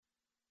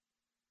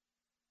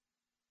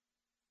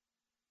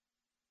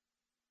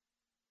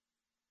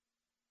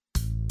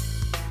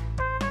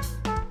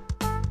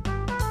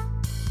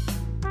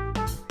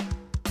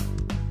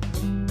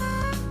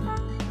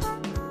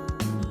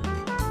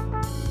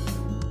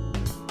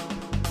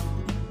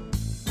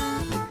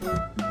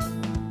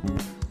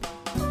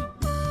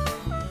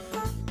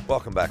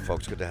Welcome back,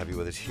 folks. Good to have you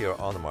with us here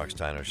on the Mark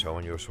Steiner Show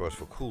and your source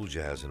for cool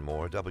jazz and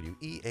more.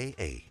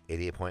 WEAA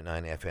 88.9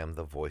 FM,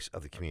 the voice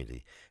of the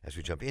community. As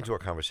we jump into our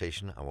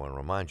conversation, I want to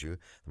remind you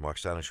the Mark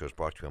Steiner Show is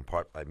brought to you in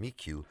part by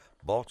MeQ,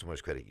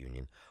 Baltimore's credit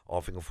union.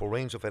 Offering a full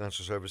range of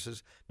financial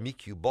services,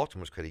 MeQ,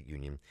 Baltimore's credit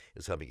union,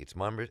 is helping its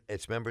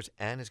members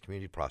and its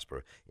community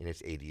prosper in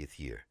its 80th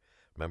year.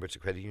 Remember, it's a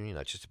credit union,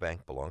 not just a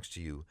bank. Belongs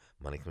to you.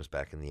 Money comes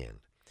back in the end.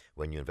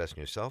 When you invest in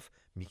yourself,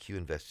 MeQ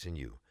invests in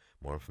you.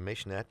 More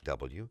information at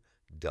www.mecu.com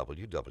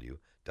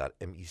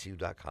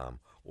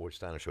or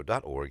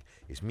steinershow.org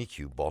is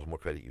MeQ, Baltimore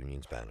Credit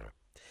Union's banner.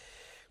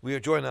 We are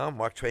joined now.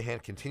 Mark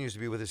Trahan continues to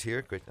be with us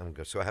here. Great. I'm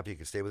so happy you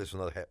can stay with us for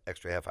another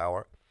extra half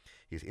hour.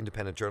 He's an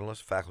independent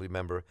journalist, faculty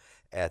member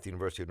at the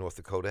University of North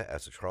Dakota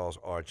as the Charles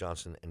R.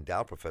 Johnson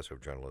Endowed Professor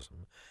of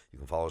Journalism. You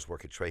can follow his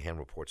work at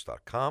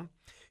TrahanReports.com.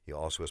 He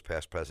also is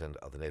past president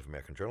of the Native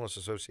American Journalists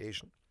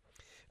Association.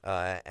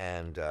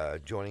 And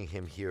joining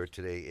him here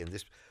today in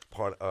this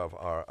part of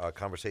our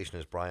conversation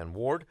is Brian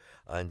Ward,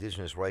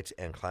 Indigenous rights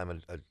and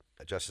climate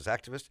justice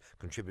activist,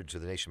 contributed to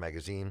The Nation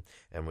magazine,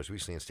 and was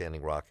recently in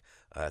Standing Rock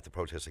at the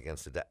protest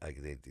against the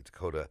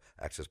Dakota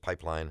Access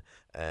Pipeline.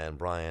 And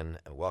Brian,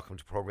 welcome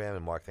to the program.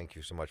 And Mark, thank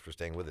you so much for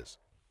staying with us.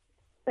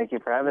 Thank you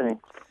for having me.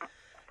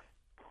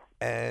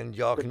 And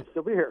y'all can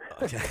still be here.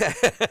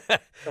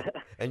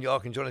 And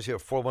y'all can join us here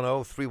at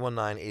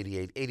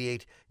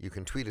 410-319-8888. You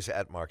can tweet us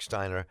at Mark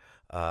Steiner.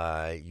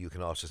 You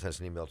can also send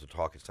us an email to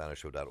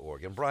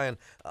talk@steinershow.org. And Brian,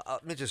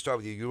 let me just start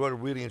with you. You wrote a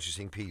really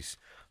interesting piece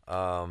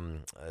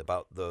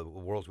about the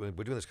World. We're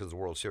doing this because of the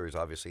World Series,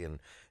 obviously,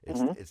 and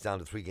it's down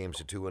to 3 games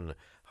to 2, and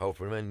hope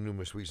for many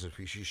numerous reasons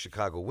we see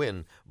Chicago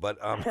win. But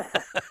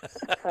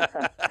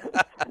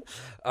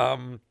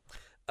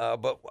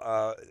but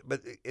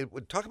it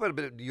would talk about a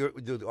bit of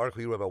the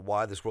article you wrote about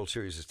why this World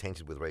Series is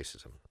tainted with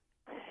racism.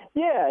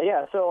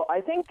 Yeah. So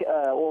I think,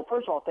 well,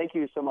 first of all, thank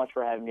you so much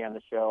for having me on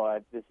the show.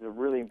 This is a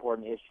really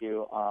important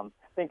issue. I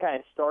think kind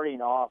of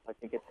starting off, I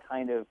think it's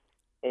kind of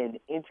an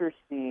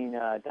interesting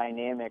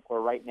dynamic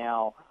where right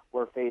now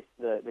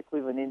the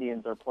Cleveland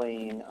Indians are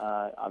playing,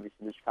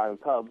 obviously, the Chicago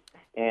Cubs,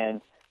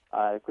 and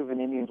the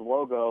Cleveland Indians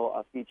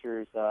logo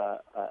features a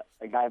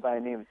guy by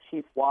the name of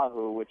Chief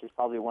Wahoo, which is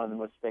probably one of the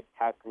most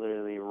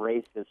spectacularly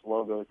racist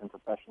logos in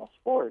professional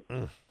sports.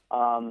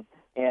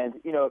 And,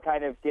 it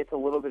kind of gets a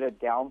little bit of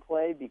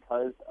downplay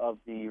because of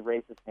the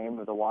racist name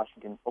of the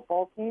Washington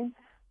football team.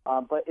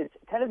 But it's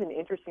kind of an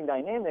interesting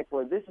dynamic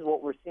where this is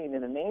what we're seeing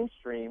in the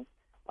mainstream,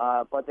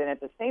 but then at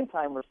the same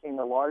time we're seeing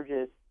the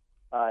largest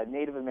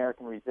Native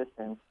American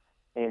resistance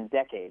in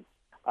decades.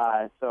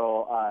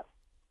 So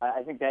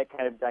I think that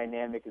kind of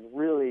dynamic is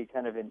really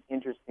kind of an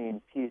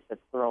interesting piece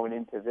that's thrown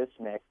into this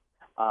mix.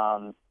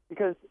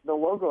 Because the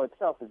logo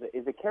itself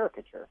is a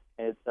caricature.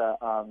 It's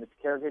a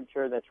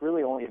caricature that's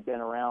really only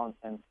been around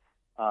since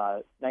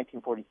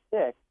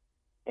 1946,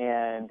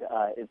 and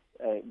it's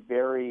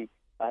very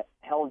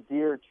held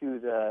dear to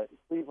the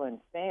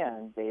Cleveland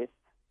fan base.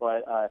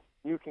 But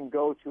you can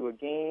go to a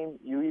game.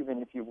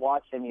 If you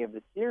watch any of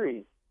the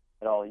series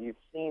at all, you've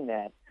seen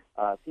that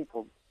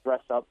people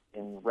dress up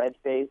in red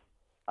face,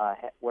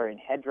 wearing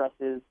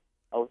headdresses,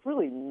 with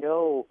really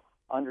no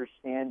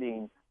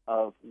understanding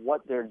of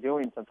what they're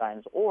doing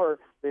sometimes, or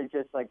they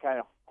just kind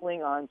of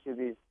cling on to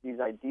these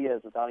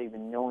ideas without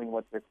even knowing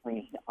what they're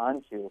clinging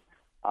onto.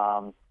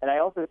 And I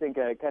also think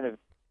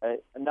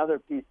another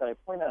piece that I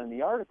point out in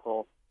the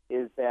article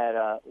is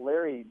that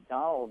Larry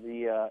Donald,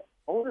 the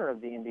owner of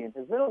the Indians,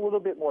 has been a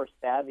little bit more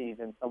savvy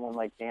than someone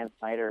like Dan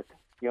Snyder,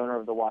 the owner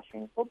of the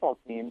Washington football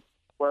team,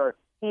 where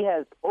he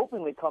has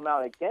openly come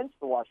out against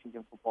the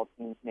Washington football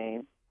team's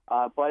name,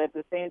 but at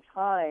the same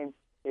time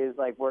is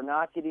we're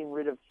not getting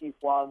rid of Chief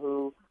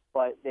Wahoo,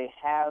 but they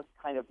have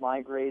kind of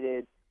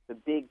migrated the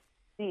big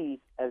C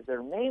as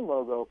their main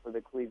logo for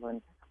the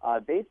Cleveland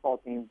baseball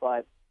team.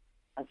 But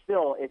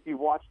still, if you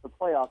watch the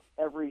playoffs,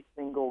 every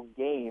single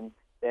game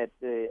that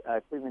the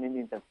Cleveland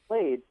Indians have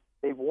played,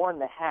 they've worn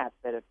the hats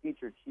that have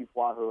featured Chief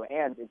Wahoo,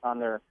 and it's on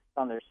their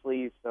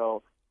sleeves.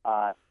 So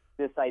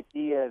this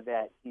idea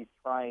that he's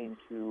trying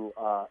to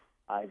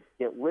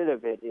get rid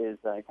of it is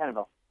kind of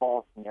a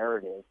false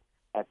narrative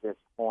at this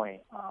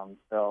point.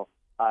 So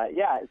I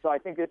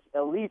think it's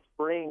at least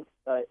brings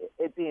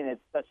it being at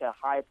such a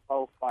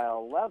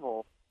high-profile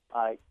level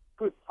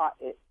could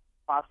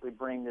possibly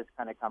bring this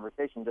kind of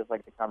conversation, just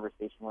like the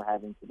conversation we're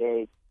having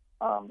today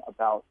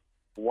about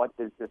what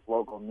does this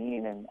logo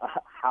mean and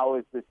how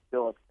is this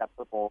still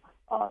acceptable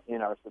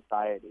in our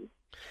society.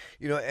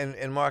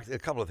 And Mark, a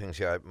couple of things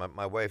here.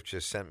 My wife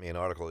just sent me an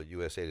article at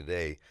USA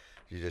Today.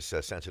 She just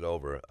sent it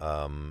over,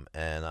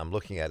 and I'm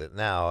looking at it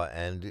now.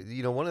 And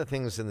one of the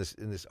things in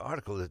this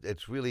article,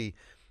 it's really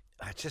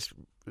just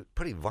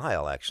pretty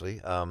vile,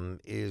 actually,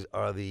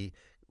 are the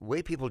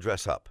way people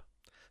dress up.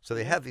 So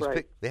they have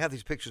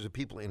these pictures of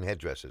people in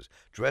headdresses,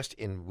 dressed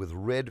with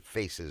red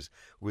faces,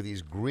 with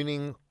these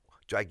grinning,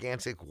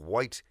 gigantic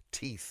white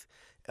teeth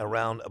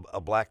around a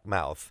black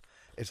mouth.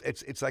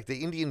 It's like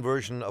the Indian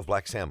version of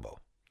Black Sambo,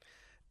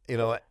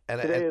 And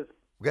Today is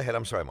go ahead.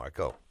 I'm sorry, Mark.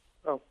 Go.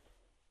 Oh,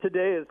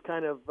 today is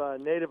kind of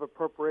Native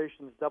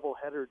Appropriations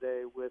doubleheader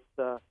day with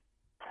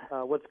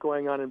what's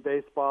going on in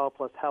baseball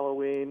plus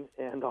Halloween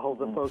and all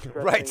the folks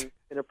dressing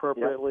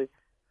inappropriately.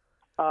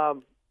 Yep.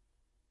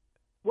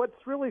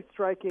 What's really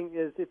striking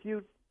is if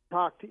you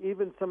talk to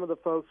even some of the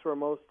folks who are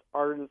most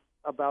ardent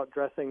about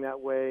dressing that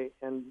way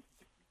and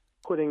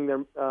putting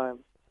their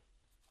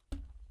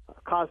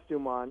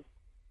costume on,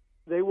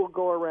 they will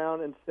go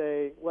around and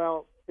say,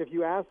 well, if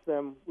you ask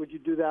them, would you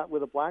do that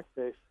with a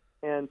blackface?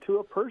 And to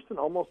a person,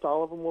 almost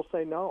all of them will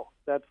say no,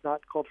 that's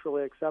not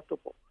culturally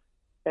acceptable.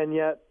 And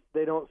yet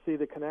they don't see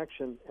the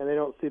connection, and they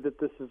don't see that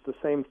this is the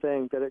same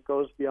thing, that it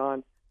goes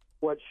beyond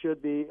what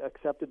should be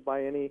accepted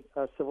by any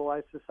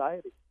civilized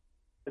society.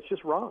 It's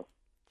just wrong.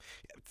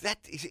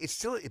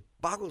 It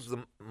boggles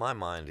my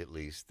mind, at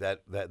least,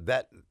 that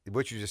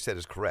what you just said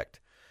is correct.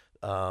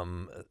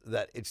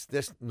 That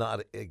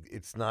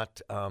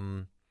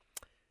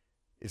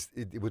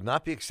it would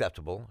not be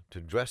acceptable to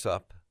dress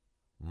up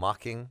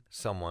mocking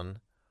someone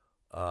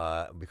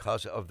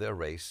because of their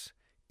race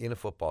in a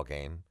football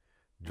game,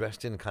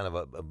 dressed in kind of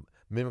a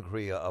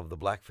mimicry of the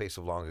blackface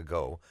of long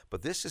ago.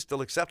 But this is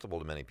still acceptable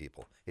to many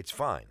people. It's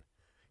fine,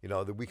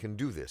 that we can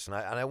do this. And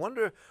I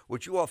wonder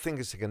what you all think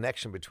is the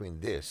connection between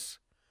this.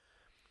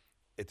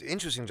 It's an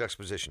interesting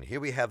juxtaposition. Here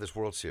we have this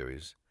World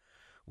Series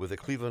with the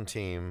Cleveland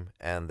team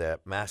and their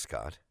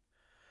mascot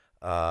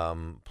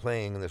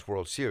playing in this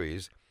World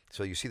Series.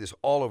 So you see this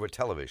all over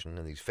television,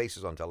 and these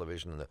faces on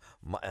television,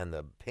 and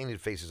the painted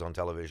faces on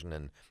television,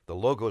 and the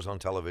logos on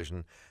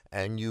television,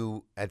 and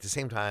at the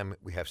same time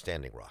we have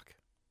Standing Rock.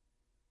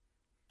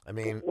 I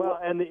mean, well,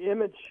 and the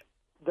image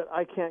that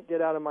I can't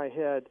get out of my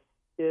head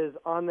is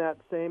on that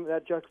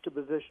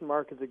juxtaposition.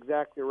 Mark is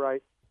exactly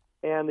right.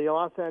 And the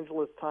Los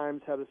Angeles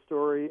Times had a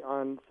story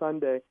on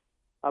Sunday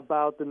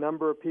about the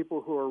number of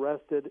people who were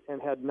arrested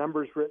and had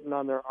numbers written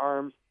on their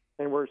arms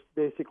and were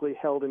basically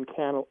held in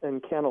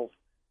kennels.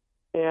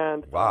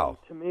 And wow.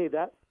 To me,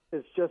 that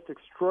is just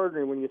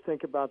extraordinary when you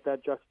think about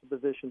that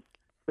juxtaposition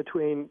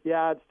between,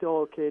 it's still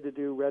okay to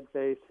do red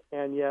face,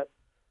 and yet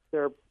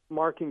they're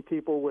marking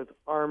people with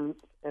arms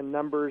and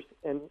numbers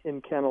and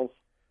in kennels.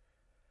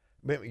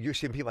 You're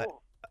seeing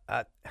people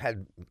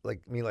had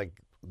like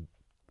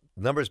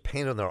numbers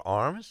painted on their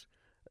arms?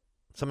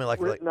 Something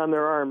written on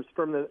their arms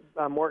from the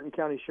Morton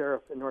County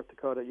Sheriff in North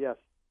Dakota, yes.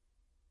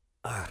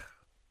 I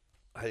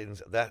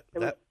didn't that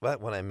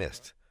one I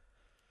missed.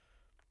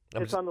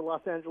 It's on the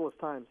Los Angeles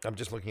Times. I'm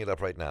just looking it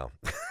up right now.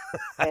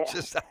 It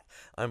just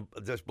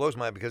blows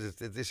my mind because it's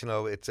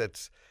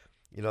that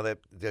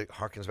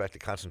harkens back to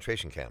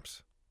concentration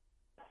camps.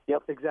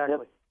 Yep, exactly.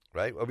 Yep.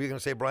 Right? What were you going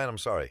to say, Brian? I'm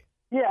sorry.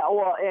 Yeah,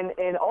 well,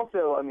 and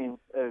also, I mean,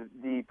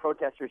 the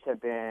protesters have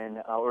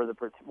been, or the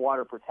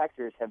water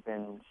protectors have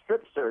been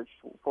strip searched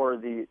for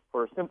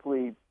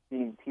simply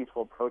being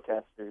peaceful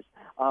protesters.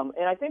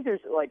 And I think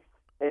there's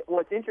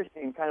what's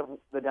interesting, kind of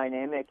the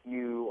dynamic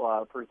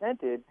you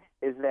presented,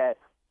 is that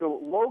so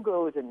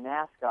logos and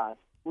mascots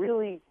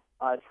really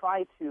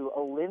try to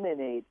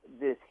eliminate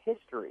this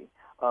history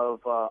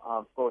of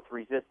both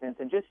resistance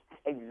and just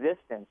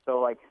existence.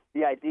 So,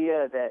 the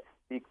idea that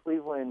the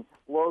Cleveland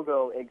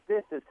logo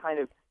exists is kind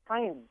of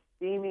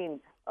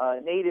deeming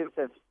natives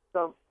as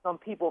some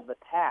people of the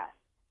past.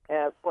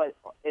 But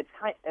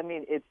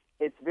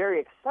it's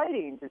very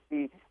exciting to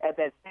see at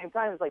that same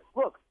time. It's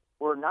look,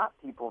 we're not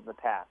people of the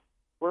past.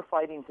 We're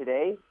fighting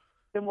today,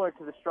 similar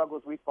to the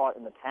struggles we fought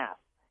in the past.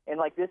 And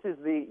this is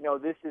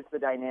the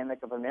dynamic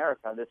of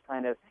America, this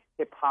kind of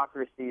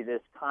hypocrisy,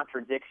 this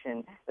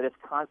contradiction that is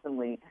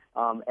constantly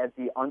at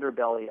the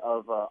underbelly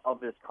of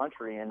this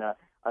country. And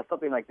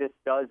something like this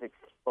does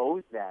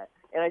expose that.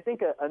 And I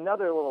think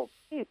another little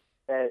piece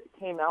that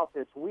came out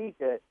this week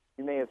that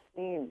you may have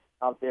seen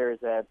out there is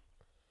that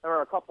there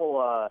are a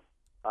couple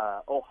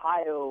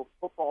Ohio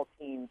football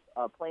teams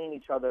playing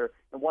each other,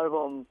 and one of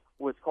them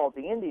was called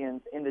the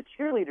Indians, and the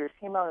cheerleaders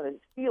came out of the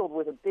field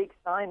with a big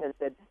sign that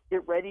said,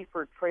 "Get ready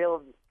for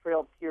Trail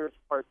of Tears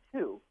Part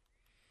 2."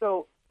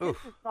 So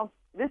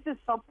this is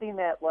something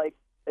that,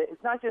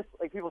 it's not just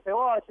people say,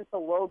 "Oh, it's just a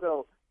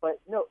logo,"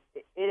 but no,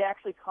 it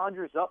actually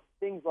conjures up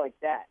things like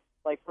that,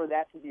 for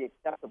that to be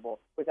acceptable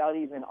without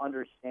even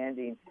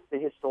understanding the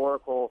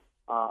historical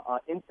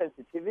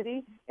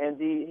insensitivity and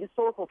the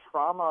historical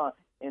trauma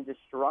and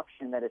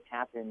destruction that has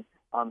happened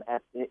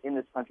in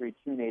this country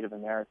to Native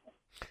Americans.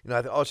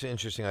 Also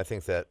interesting, I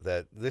think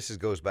that this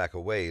goes back a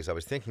ways. I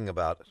was thinking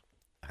about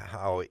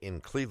how in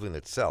Cleveland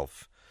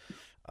itself,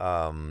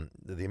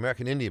 the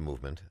American Indian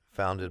movement,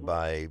 founded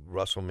by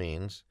Russell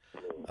Means,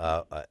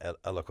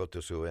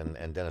 Alakotusu,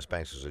 and Dennis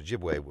Banks as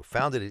Ojibwe, were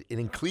founded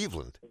in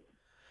Cleveland.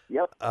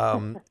 Yep.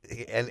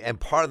 And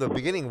part of the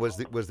beginning was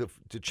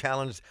to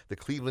challenge the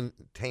Cleveland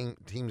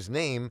team's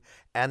name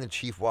and the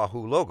Chief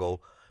Wahoo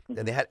logo,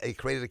 and they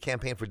created a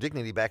campaign for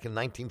dignity back in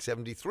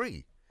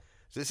 1973.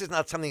 So this is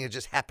not something that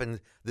just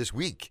happened this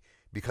week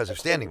because of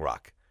Standing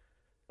Rock.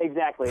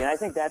 Exactly, and I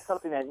think that's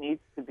something that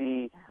needs to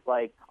be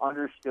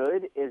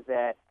understood, is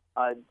that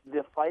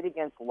the fight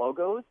against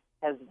logos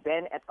has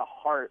been at the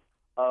heart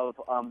of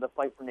the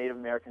fight for Native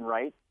American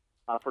rights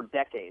for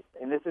decades,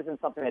 and this isn't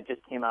something that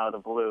just came out of the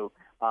blue.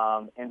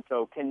 And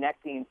so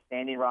connecting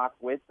Standing Rock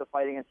with the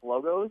Fight Against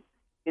logos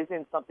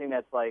isn't something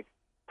that's like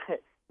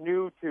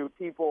new to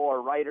people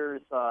or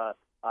writers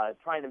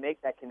trying to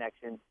make that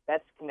connection.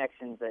 That's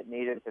connections that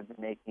natives have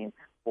been making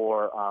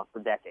for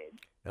decades.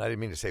 And I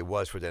didn't mean to say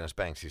was for Dennis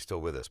Banks. He's still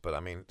with us, but I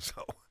mean,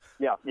 so.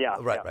 Yeah.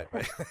 Right. I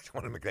just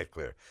want to make that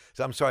clear.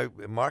 So I'm sorry,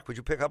 Mark, would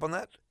you pick up on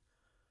that?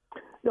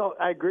 No,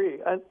 I agree.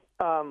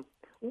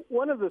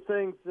 One of the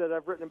things that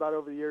I've written about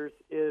over the years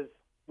is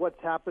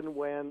what's happened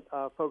when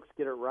folks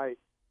get it right.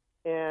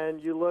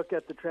 And you look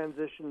at the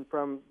transition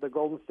from the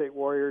Golden State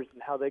Warriors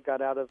and how they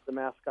got out of the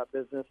mascot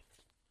business,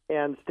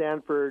 and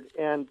Stanford.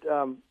 And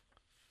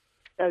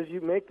as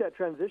you make that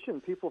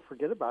transition, people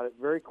forget about it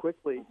very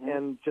quickly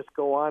and just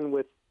go on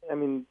with,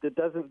 it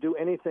doesn't do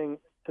anything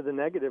to the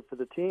negative for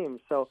the team.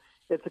 So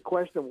it's a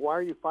question of why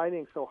are you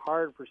fighting so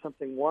hard for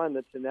something, one,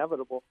 that's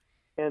inevitable,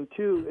 and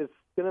two, it's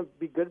going to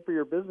be good for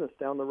your business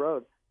down the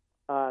road.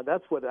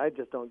 That's what I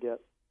just don't get.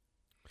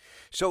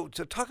 So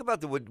to talk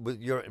about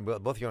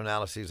both your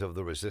analyses of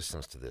the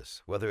resistance to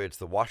this, whether it's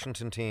the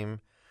Washington team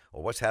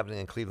or what's happening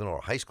in Cleveland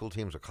or high school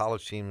teams or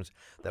college teams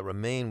that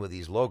remain with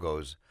these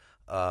logos,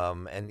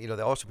 and there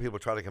are also people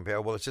try to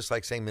compare. Well, it's just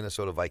like saying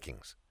Minnesota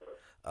Vikings.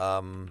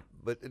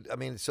 But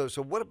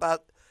so what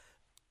about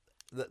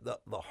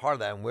the heart of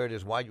that and where it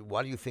is? Why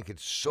do you think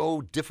it's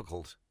so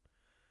difficult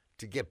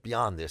to get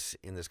beyond this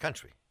in this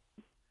country,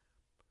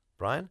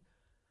 Brian?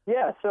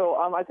 Yeah, so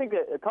I think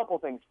a couple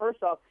things.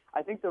 First off,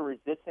 I think the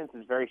resistance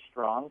is very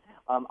strong.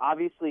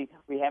 Obviously,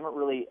 we haven't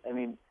really,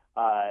 it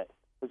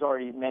was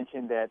already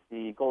mentioned that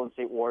the Golden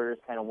State Warriors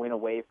kind of went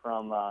away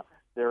from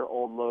their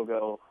old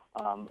logo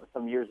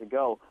some years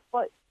ago.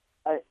 But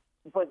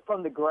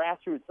from the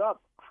grassroots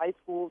up, high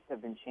schools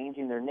have been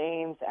changing their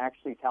names.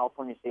 Actually,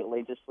 California state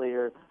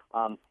legislature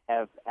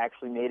have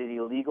actually made it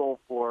illegal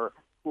for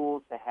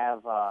schools to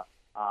have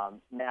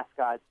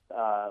mascots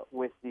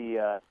with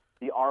the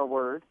R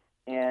word.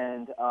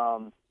 And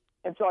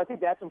so I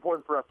think that's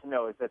important for us to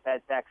know, is that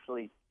that's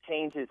actually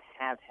changes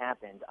have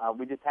happened.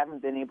 We just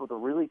haven't been able to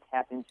really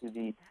tap into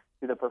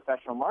the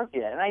professional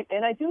market yet.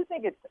 And I do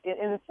think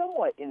it's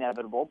somewhat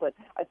inevitable, but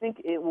I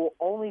think it will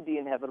only be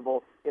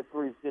inevitable if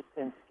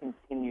resistance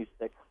continues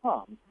to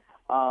come.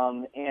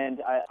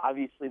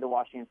 Obviously the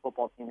Washington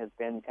football team has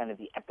been kind of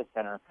the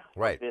epicenter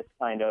of this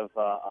kind of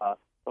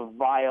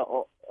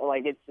vile,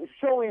 like it's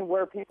showing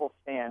where people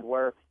stand,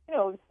 where,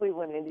 the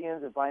Cleveland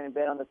Indians have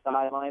been on the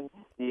sideline,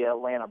 the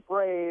Atlanta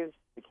Braves,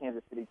 the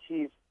Kansas City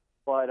Chiefs,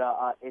 but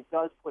it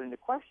does put into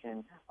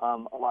question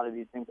a lot of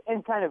these things.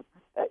 And kind of,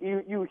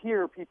 you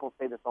hear people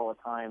say this all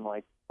the time,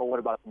 like, well, what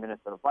about the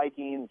Minnesota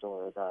Vikings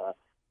or the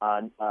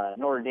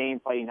Notre Dame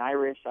Fighting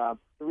Irish?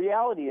 The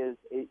reality is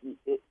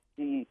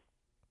the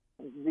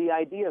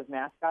idea of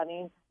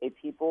mascotting a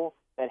people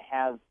that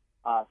have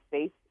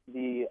faced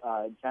the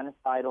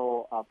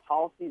genocidal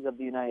policies of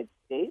the United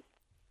States,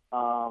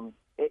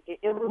 it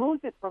removes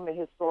it from a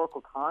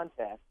historical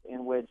context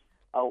in which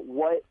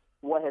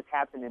what has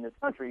happened in this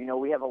country.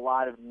 We have a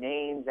lot of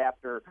names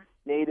after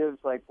natives,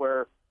 like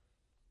where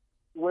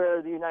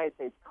the United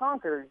States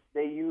conquered,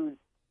 they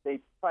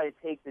try to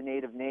take the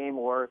native name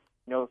or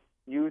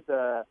use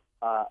a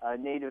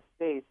native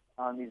face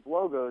on these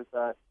logos,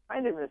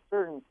 kind of in a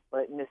certain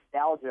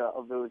nostalgia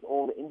of those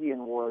old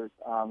Indian wars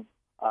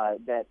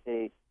that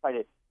they try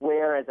to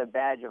wear as a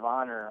badge of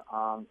honor.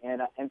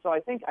 And so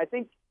I think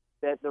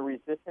that the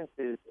resistance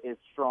is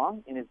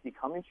strong and is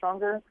becoming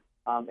stronger.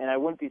 And I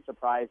wouldn't be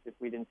surprised if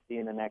we didn't see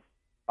in the next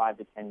 5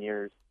 to 10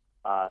 years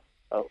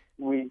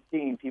we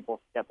seeing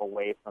people step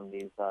away from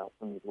these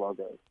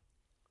logos.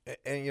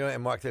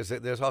 And Mark,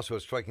 there's also a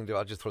striking.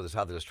 I'll just throw this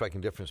out there: a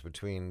striking difference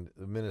between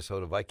the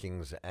Minnesota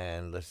Vikings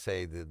and, let's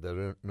say,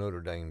 the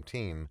Notre Dame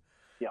team.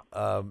 Yeah.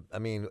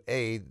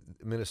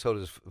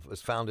 Minnesota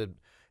was founded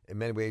in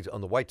many ways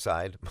on the white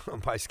side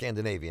by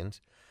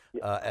Scandinavians.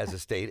 As a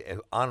state,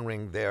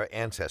 honoring their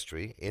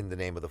ancestry in the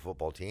name of the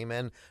football team.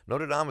 And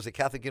Notre Dame was a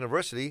Catholic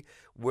university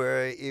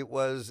where it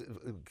was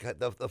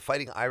the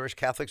fighting Irish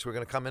Catholics were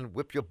going to come and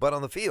whip your butt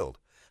on the field.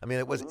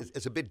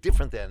 It's a bit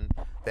different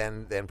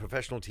than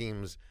professional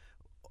teams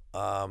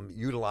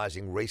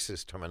utilizing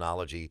racist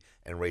terminology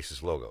and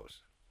racist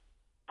logos.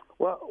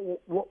 Well,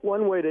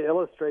 one way to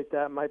illustrate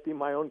that might be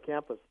my own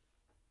campus.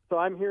 So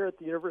I'm here at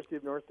the University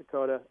of North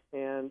Dakota,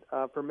 and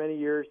for many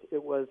years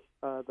it was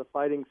the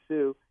Fighting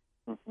Sioux.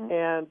 Mm-hmm.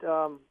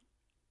 And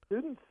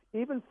students,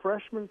 even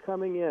freshmen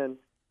coming in,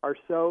 are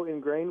so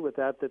ingrained with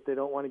that they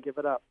don't want to give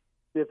it up.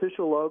 The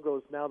official logo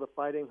is now the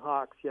Fighting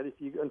Hawks. Yet,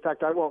 in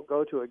fact, I won't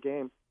go to a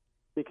game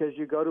because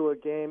you go to a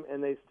game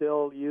and they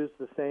still use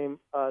the same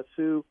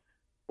Sioux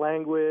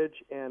language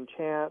and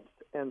chants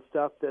and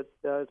stuff that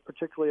is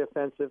particularly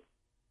offensive.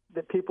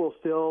 That people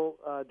still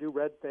do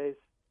red face,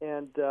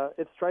 and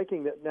it's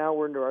striking that now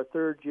we're into our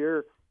third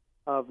year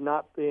of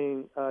not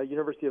being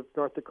University of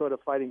North Dakota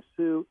Fighting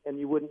Sioux, and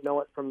you wouldn't know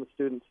it from the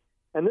students.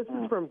 And this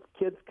is from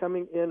kids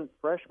coming in,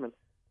 freshmen,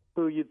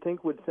 who you'd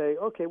think would say,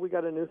 okay, we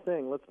got a new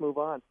thing, let's move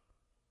on.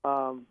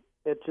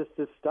 It just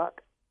is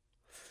stuck.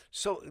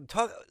 So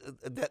talk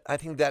that I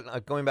think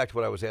that going back to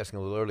what I was asking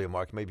a little earlier,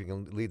 Mark, maybe you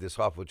can lead this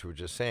off, what you were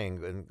just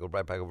saying, and go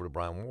right back over to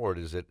Brian Ward.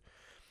 Is it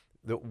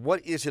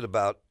what is it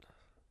about,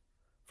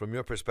 from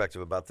your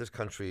perspective, about this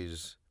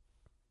country's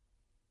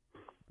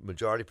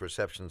majority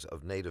perceptions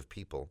of Native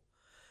people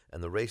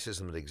and the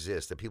racism that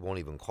exists that people won't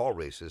even call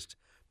racist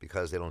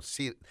because they don't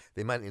see it?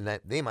 They might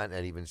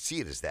not even see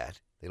it as that.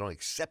 They don't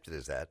accept it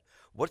as that.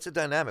 What's the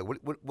dynamic?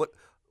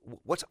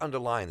 What's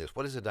underlying this?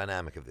 What is the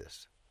dynamic of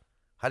this?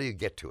 How do you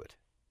get to it?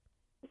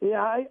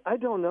 Yeah, I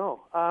don't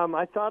know.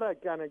 I thought I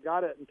kind of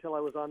got it until I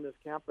was on this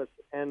campus,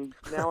 and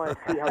now I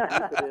see how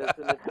deep it is,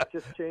 and it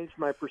just changed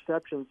my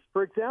perceptions.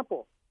 For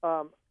example,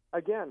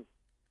 again,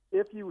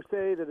 if you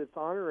say that it's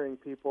honoring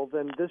people,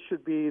 then this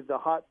should be the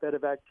hotbed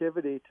of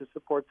activity to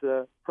support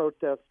the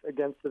protest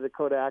against the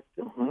Dakota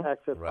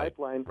Access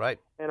Pipeline. Right.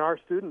 And our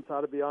students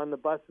ought to be on the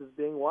buses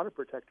being water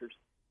protectors.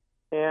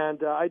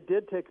 And I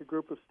did take a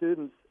group of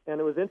students, and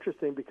it was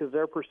interesting because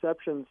their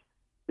perceptions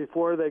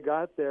before they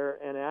got there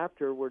and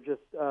after were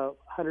just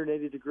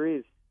 180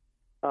 degrees.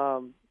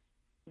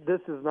 This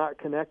is not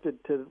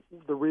connected to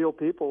the real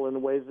people in the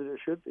ways that it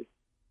should be.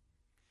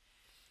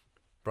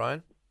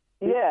 Brian?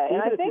 Yeah, and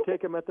even I if think you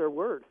take them at their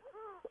word.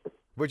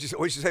 What'd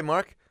you say,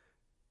 Mark?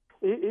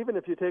 Even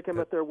if you take them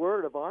at their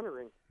word of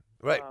honoring,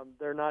 right,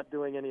 they're not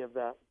doing any of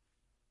that.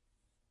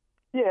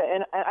 Yeah,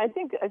 and I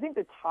think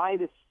the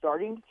tide is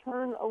starting to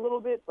turn a little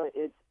bit, but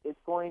it's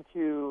going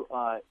to.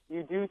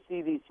 You do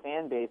see these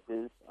fan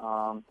bases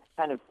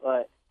kind of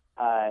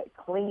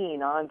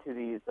clinging on to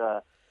these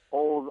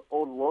old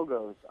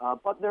logos,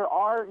 but there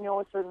are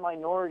a certain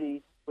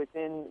minority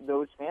within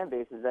those fan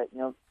bases that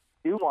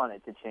do want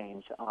it to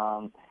change.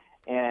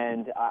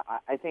 And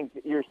I think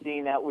that you're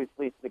seeing that with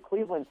at least the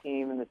Cleveland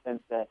team in the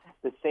sense that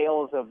the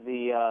sales of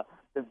the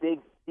big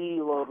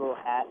C logo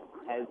hat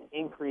has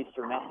increased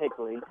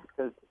dramatically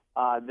because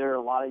there are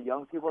a lot of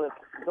young people that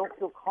don't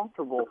feel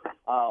comfortable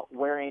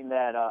wearing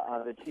that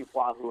the Chief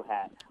Wahoo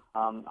hat.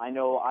 I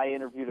know I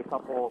interviewed a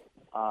couple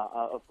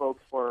of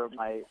folks for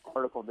my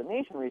article, The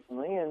Nation,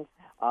 recently, and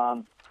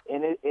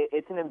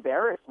it's an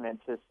embarrassment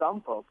to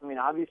some folks. I mean,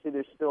 obviously,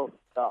 there's still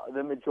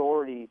the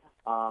majority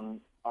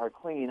are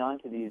clinging on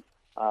to these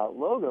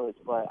logos,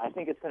 but I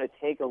think it's going to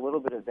take a little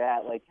bit of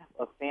that, like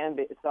a fan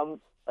base,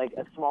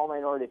 a small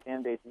minority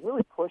fan base is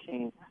really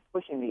pushing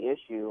the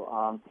issue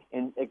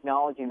and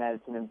acknowledging that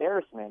it's an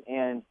embarrassment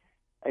and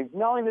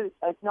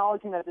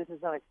acknowledging that this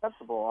is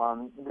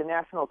unacceptable. The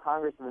National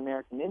Congress of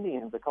American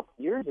Indians a couple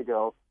of years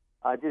ago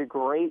did a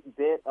great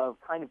bit of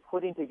kind of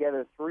putting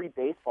together three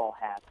baseball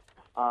hats,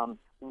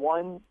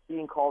 one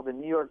being called the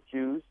New York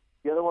Jews,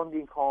 the other one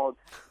being called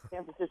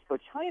San Francisco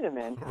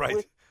Chinamen,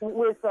 right,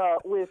 with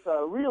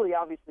really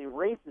obviously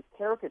racist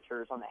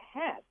caricatures on the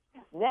hat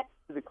next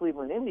to the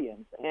Cleveland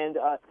Indians, and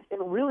it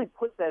really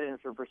puts that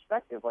into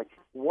perspective, like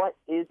what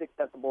is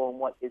acceptable and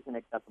what isn't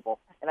acceptable.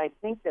 And I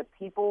think that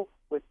people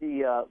with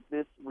the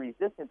this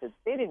resistance at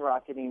Standing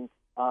Rock getting,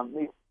 at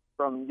least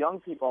from young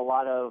people, a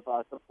lot of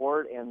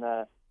support, and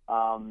that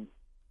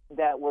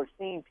we're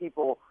seeing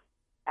people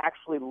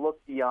actually look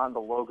beyond the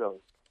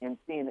logos and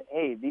seeing that,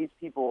 hey, these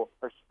people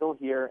are still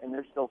here and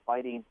they're still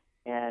fighting,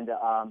 and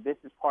this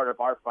is part of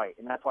our fight.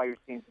 And that's why you're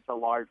seeing such a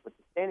large, with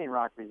the Standing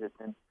Rock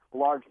resistance,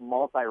 large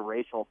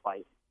multiracial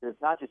fight.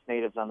 It's not just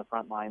natives on the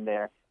front line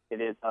there.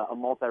 It is a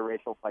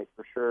multiracial fight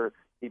for sure,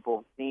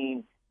 people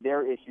seeing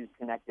their issues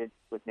connected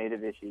with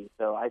Native issues.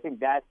 So I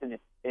think that's at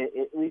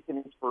least an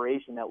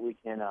inspiration that we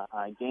can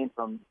gain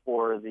from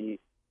for the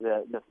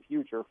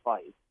future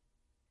fight.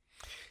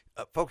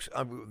 Folks,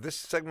 this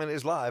segment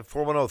is live,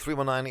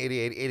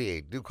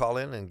 410-319-8888. Do call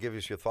in and give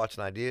us your thoughts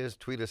and ideas.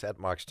 Tweet us at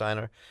Mark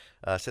Steiner.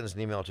 Send us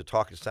an email to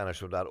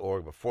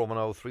talk@steinershow.org. But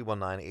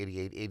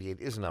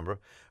 410-319-8888 is the number.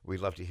 We'd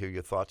love to hear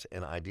your thoughts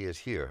and ideas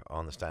here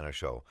on The Steiner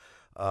Show.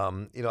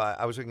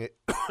 I was looking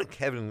at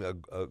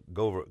Kevin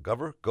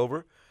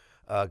Gover,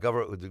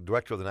 the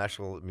director of the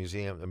National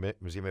Museum of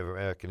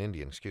American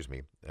Indian,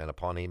 and a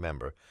Pawnee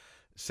member,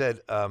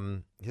 said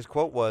his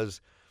quote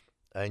was,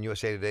 in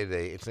USA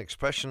Today, it's an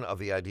expression of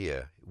the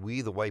idea, we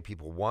the white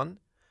people won,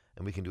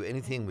 and we can do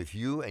anything with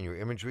you and your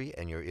imagery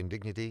and your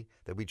indignity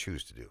that we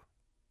choose to do.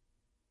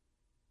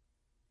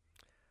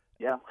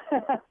 Yeah.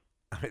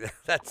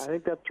 I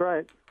think that's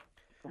right.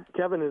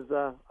 Kevin is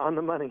on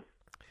the money.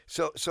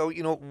 So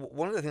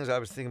one of the things I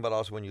was thinking about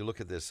also when you look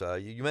at this,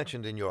 you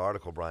mentioned in your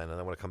article, Brian, and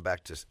I want to come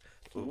back to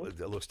a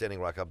little Standing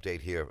Rock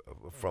update here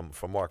from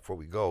Mark before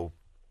we go.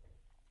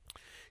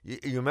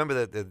 You remember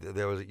that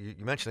there was,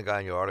 you mentioned a guy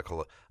in your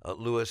article,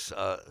 Louis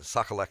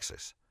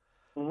Sockalexis,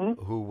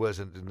 who was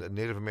a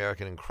Native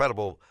American,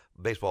 incredible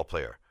baseball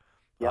player,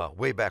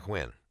 way back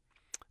when.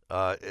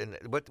 And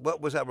what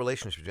was that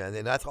relationship?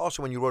 And that's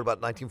also when you wrote about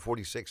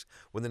 1946,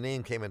 when the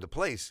name came into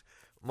place,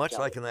 much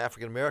like in the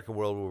African American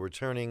world, we're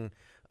returning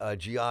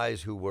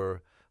GIs who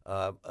were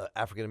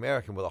African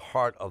American were the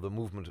heart of the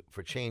movement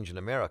for change in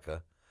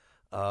America.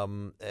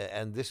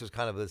 And this is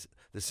kind of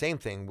the same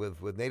thing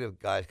with Native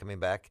guys coming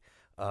back.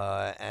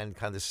 And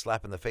kind of this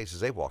slap in the face as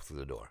they walk through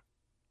the door.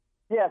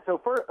 Yeah, so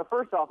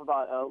first off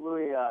about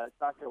Louis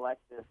Dr.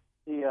 Alexis,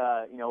 he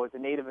was a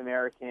Native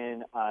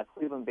American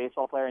Cleveland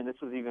baseball player, and this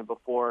was even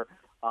before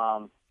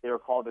they were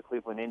called the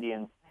Cleveland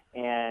Indians.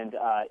 And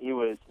he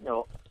was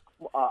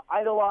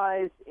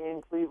idolized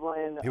in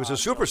Cleveland. He was a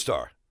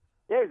superstar.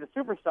 Yeah, he was a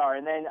superstar,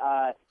 and then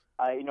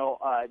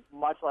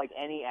much like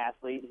any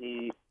athlete,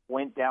 he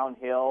went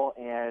downhill,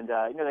 and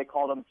they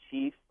called him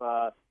Chief,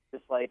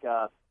 just like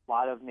a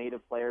lot of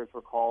Native players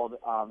were called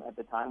at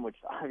the time, which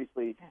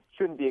obviously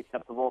shouldn't be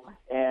acceptable.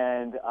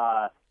 And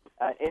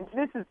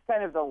this is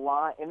kind of the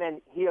line. And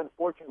then he,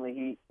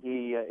 unfortunately,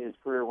 his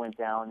career went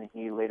down, and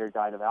he later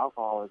died of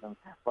alcoholism.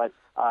 But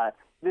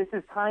this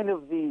is kind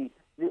of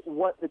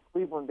what the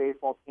Cleveland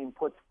baseball team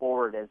puts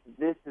forward as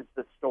this is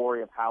the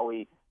story of how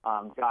we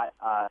got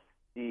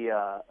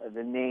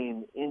the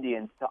name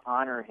Indians to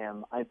honor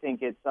him. I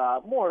think it's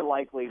more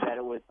likely that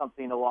it was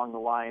something along the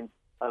lines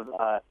of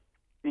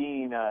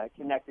being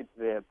connected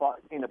to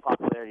seeing the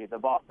popularity of the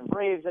Boston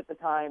Braves at the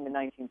time in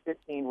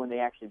 1915 when they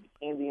actually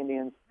became the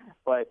Indians.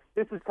 But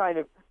this is kind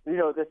of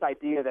this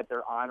idea that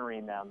they're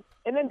honoring them.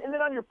 And then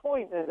on your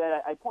point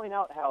that I point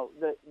out how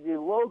the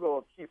logo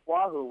of Chief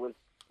Wahoo was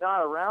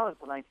not around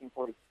until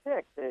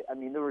 1946. There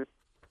was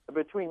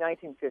between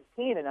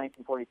 1915 and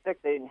 1946,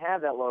 they didn't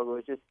have that logo. It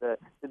was just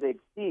the big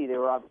C. They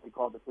were obviously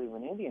called the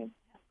Cleveland Indians.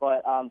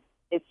 But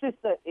it's just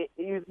that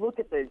you look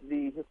at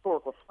the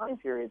historical time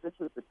period. This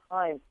was the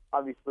time,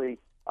 obviously,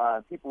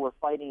 people were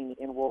fighting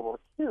in World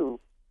War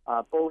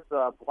II, both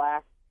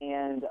black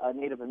and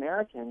Native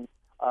Americans,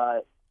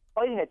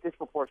 fighting at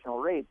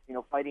disproportional rates,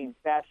 fighting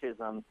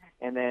fascism,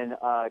 and then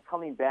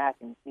coming back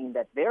and seeing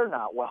that they're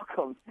not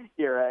welcome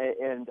here.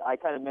 And I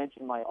kind of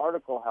mentioned in my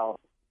article how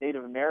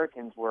Native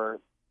Americans were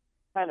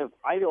kind of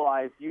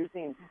idolized,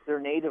 using their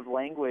native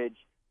language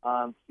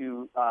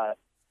to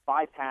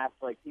bypass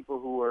people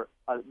who were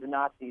the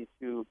Nazis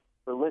who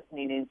were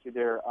listening into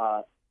their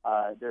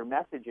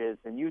messages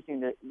and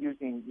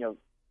using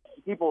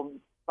people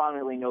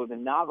prominently know the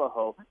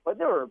Navajo, but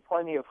there were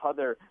plenty of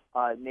other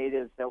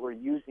natives that were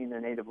using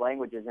their native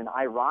languages. And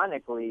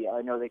ironically,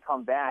 they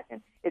come back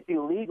and it's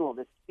illegal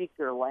to speak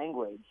their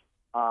language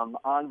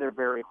on their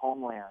very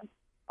homeland.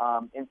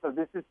 And so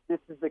this is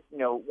the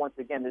once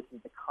again, this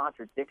is the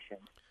contradiction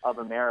of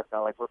America.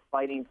 Like, we're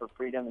fighting for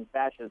freedom and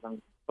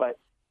fascism, but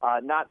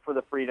not for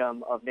the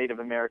freedom of Native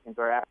Americans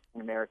or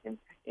African Americans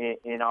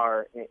in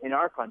our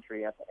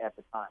country at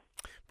the time.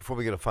 Before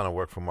we get a final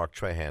word from Mark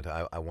Trahant,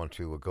 I want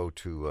to go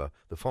to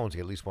the phones to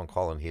get at least one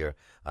call in here.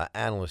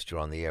 Analyst, you're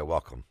on the air.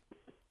 Welcome.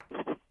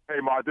 Hey,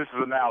 Mark, this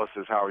is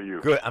Analysis. How are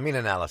you? Good.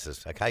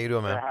 Analysis. How you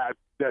doing, man?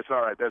 That's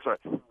all right. That's all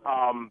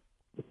right.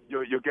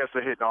 Your guests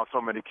are hitting on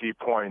so many key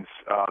points.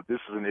 This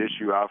is an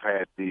issue I've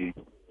had the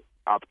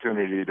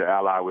opportunity to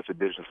ally with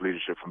Indigenous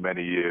leadership for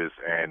many years,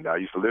 and I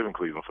used to live in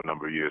Cleveland for a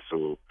number of years.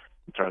 So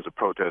in terms of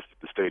protests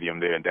at the stadium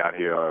there and down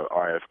here,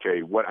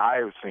 RFK, what I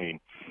have seen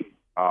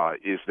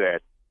is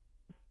that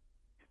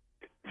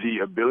the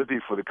ability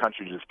for the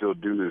country to still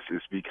do this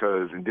is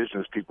because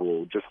Indigenous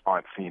people just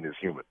aren't seen as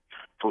human,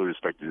 fully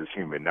respected as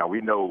human. Now,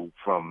 we know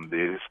from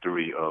the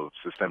history of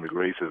systemic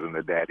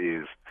racism that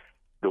is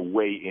the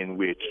way in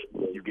which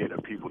you get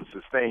a people to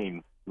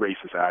sustain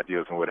racist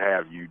ideas and what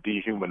have you,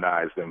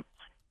 dehumanize them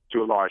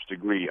to a large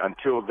degree.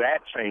 Until that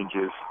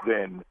changes,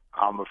 then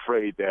I'm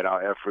afraid that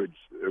our efforts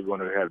are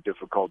going to have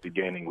difficulty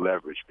gaining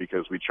leverage,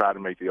 because we try to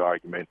make the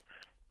argument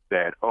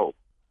that,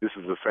 this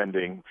is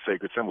offending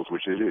sacred symbols,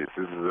 which it is.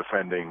 This is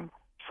offending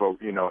folk,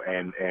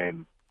 and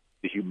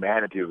the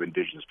humanity of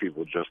Indigenous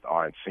people just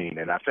aren't seen.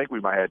 And I think we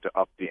might have to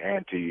up the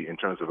ante in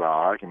terms of our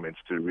arguments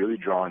to really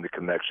draw in the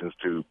connections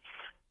to,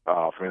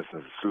 for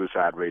instance,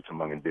 suicide rates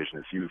among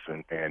Indigenous youth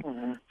and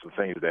some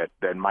things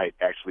that might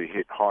actually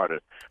hit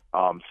harder.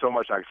 So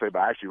much I can say, but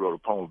I actually wrote a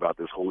poem about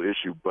this whole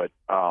issue. But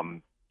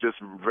just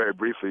very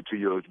briefly to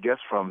your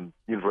guest from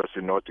University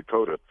of North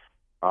Dakota,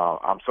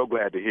 I'm so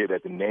glad to hear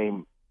that the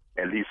name,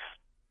 at least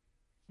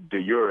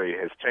de jure,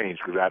 has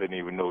changed, because I didn't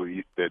even know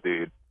that they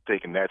had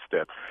taken that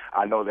step.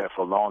 I know that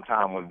for a long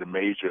time, one of the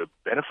major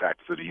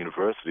benefactors of the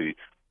university,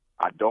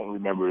 I don't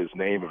remember his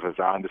name, but as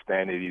I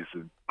understand it,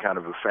 he's a kind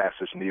of a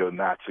fascist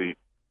neo-Nazi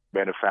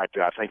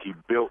benefactor. I think he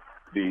built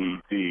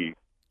the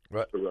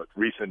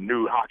recent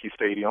new hockey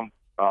stadium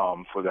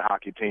for the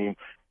hockey team,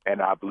 and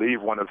I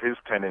believe one of his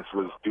tenets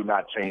was, do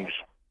not change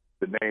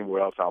the name or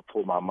else I'll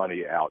pull my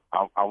money out.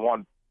 I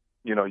want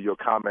your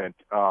comment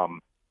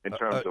in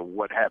terms of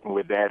what happened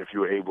with that, if you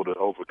were able to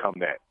overcome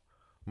that.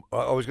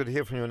 Always good to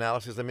hear from you,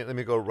 Analysis. Let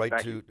me go right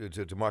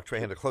to Mark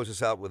Trahant to close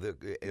us out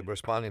with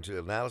responding to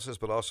Analysis,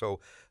 but also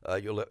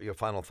your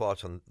final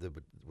thoughts on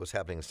what's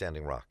happening in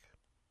Standing Rock.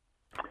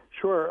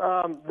 Sure.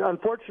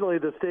 Unfortunately,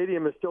 the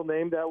stadium is still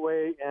named that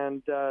way,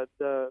 and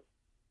the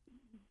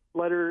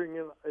lettering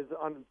is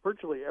on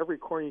virtually every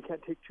corner. You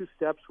can't take two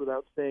steps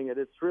without saying it.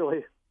 It's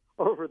really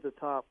over the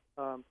top.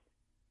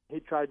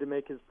 He tried to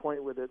make his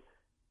point with it.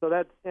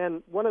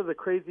 And one of the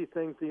crazy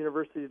things the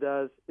university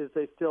does is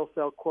they still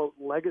sell, quote,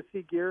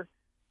 legacy gear,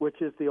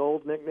 which is the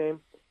old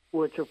nickname,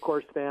 which, of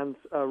course, fans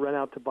run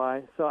out to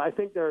buy. So I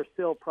think there are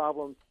still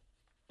problems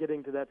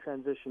getting to that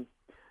transition.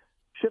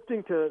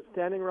 Shifting to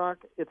Standing Rock,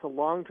 it's a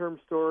long-term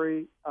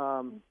story.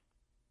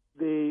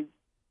 The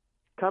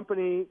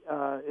company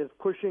is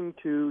pushing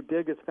to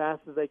dig as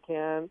fast as they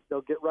can.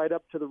 They'll get right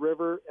up to the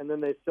river, and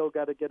then they still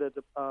got to get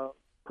a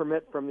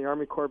permit from the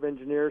Army Corps of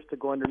Engineers to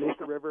go underneath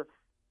the river.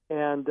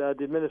 And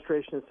the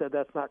administration has said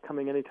that's not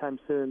coming anytime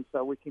soon,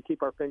 so we can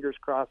keep our fingers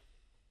crossed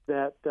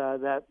that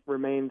that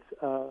remains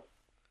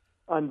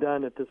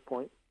undone at this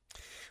point.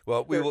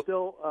 Well, There's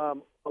still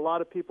a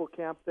lot of people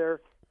camped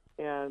there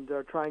and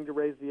are trying to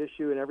raise the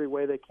issue in every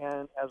way they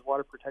can as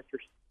water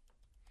protectors.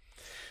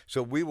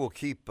 So we will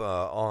keep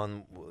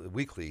on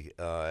weekly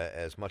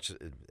as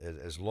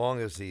long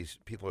as these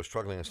people are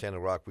struggling in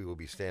Standing Rock. We will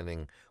be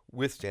standing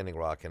with Standing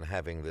Rock and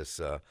having this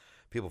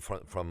people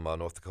from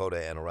North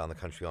Dakota and around the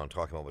country on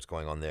talking about what's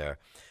going on there.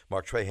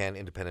 Mark Trahan,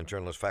 independent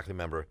journalist, faculty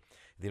member at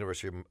the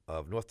University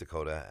of North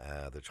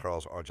Dakota, the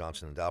Charles R.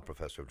 Johnson Endowed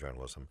Professor of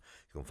Journalism.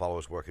 You can follow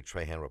his work at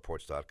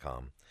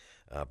TrahanReports.com.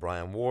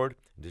 Brian Ward,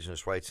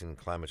 Indigenous rights and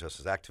climate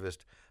justice activist,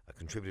 a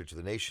contributor to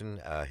The Nation.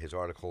 His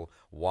article,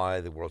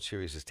 Why the World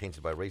Series is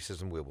Tainted by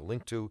Racism, we will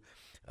link to,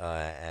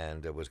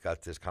 and was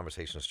got this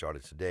conversation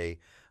started today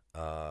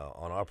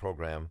on our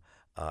program.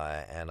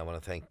 And I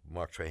want to thank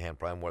Mark Trahan.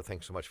 Brian Ward,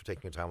 thanks so much for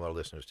taking your time with our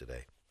listeners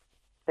today.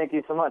 Thank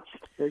you so much.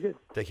 Very good.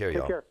 Take care,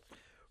 y'all. Care.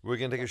 We're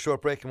going to take a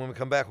short break, and when we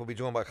come back, we'll be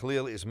joined by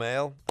Khalil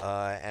Ismail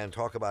and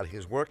talk about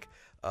his work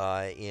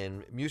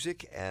in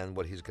music and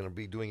what he's going to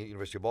be doing at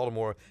University of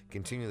Baltimore,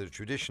 continuing the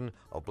tradition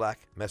of black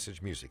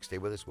message music. Stay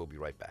with us. We'll be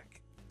right back.